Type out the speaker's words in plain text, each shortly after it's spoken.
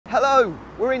So,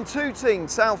 we're in Tooting,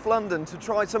 South London to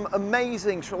try some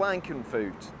amazing Sri Lankan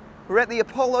food. We're at the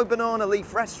Apollo Banana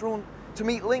Leaf restaurant to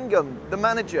meet Lankan, the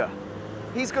manager.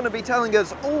 He's going to be telling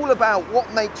us all about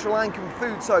what makes Sri Lankan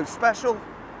food so special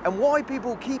and why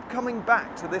people keep coming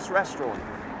back to this restaurant.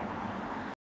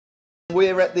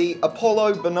 We're at the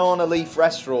Apollo Banana Leaf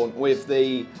restaurant with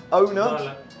the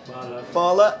owner,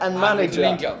 Bala, and manager,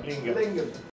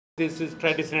 Lankan. This is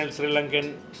traditional Sri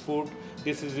Lankan food.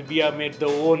 We have made the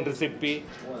own recipe.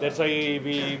 That's why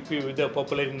we the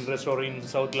popular in restaurant in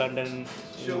South London,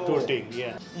 in Tooting.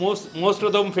 Yeah. Most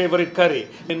of them favorite curry.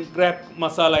 And crab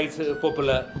masala is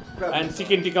popular, and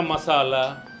chicken tikka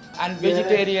masala. And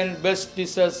vegetarian best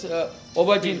dishes,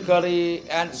 aubergine curry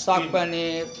and saag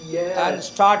paneer, and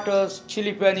starters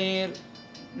chili paneer,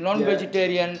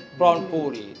 non-vegetarian prawn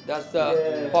puri. That's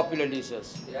the popular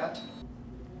dishes. Yeah.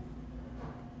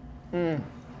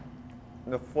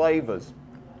 The flavours.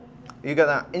 You get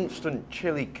that instant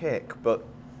chili kick, but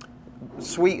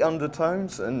sweet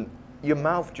undertones, and your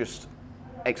mouth just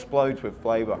explodes with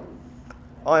flavour.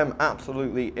 I am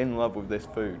absolutely in love with this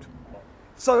food.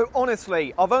 So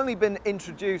honestly, I've only been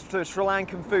introduced to Sri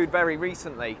Lankan food very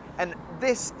recently, and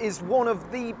this is one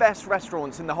of the best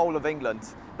restaurants in the whole of England.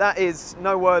 That is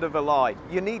no word of a lie.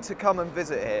 You need to come and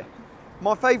visit here.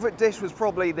 My favourite dish was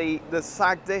probably the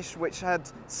saag dish, which had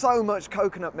so much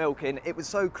coconut milk in. It was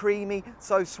so creamy,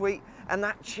 so sweet, and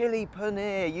that chili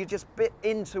paneer, you just bit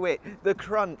into it, the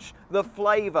crunch, the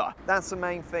flavour. That's the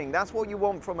main thing. That's what you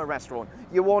want from a restaurant.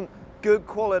 You want good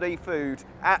quality food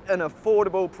at an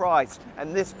affordable price,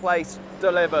 and this place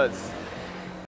delivers.